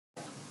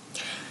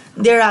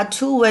There are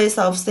two ways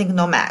of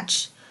signal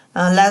match.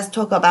 Let's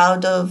talk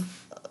about the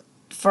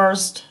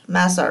first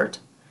method,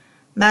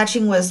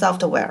 matching with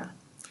software.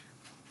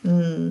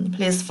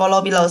 Please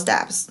follow below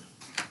steps.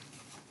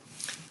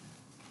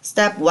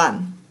 Step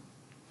 1.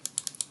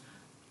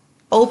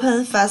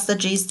 Open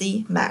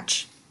FastGC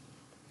match.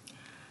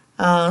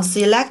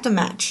 Select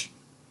match.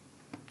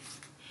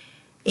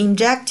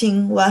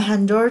 Injecting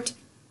 100%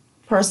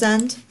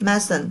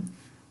 methane.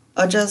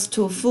 Adjust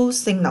to full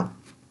signal.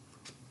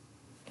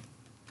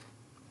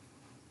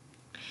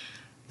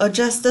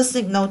 Adjust the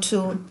signal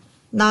to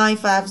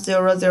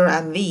 9500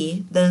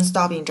 MV, then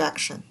stop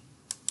injection.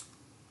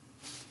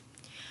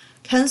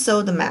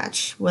 Cancel the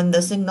match when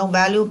the signal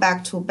value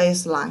back to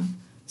baseline.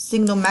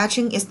 Signal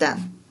matching is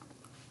done.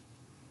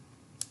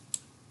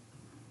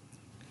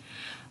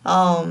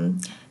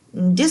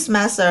 This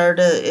method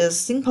is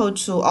simple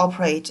to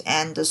operate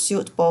and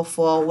suitable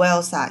for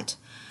well site,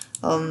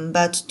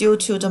 but due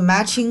to the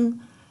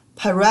matching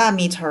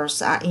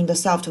parameters are in the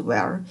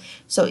software,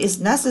 so it's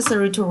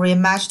necessary to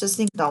rematch the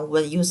signal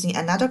when using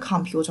another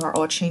computer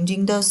or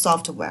changing the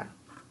software.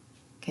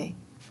 OK，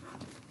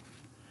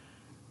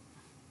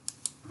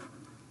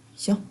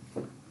 行，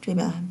这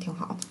边挺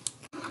好的。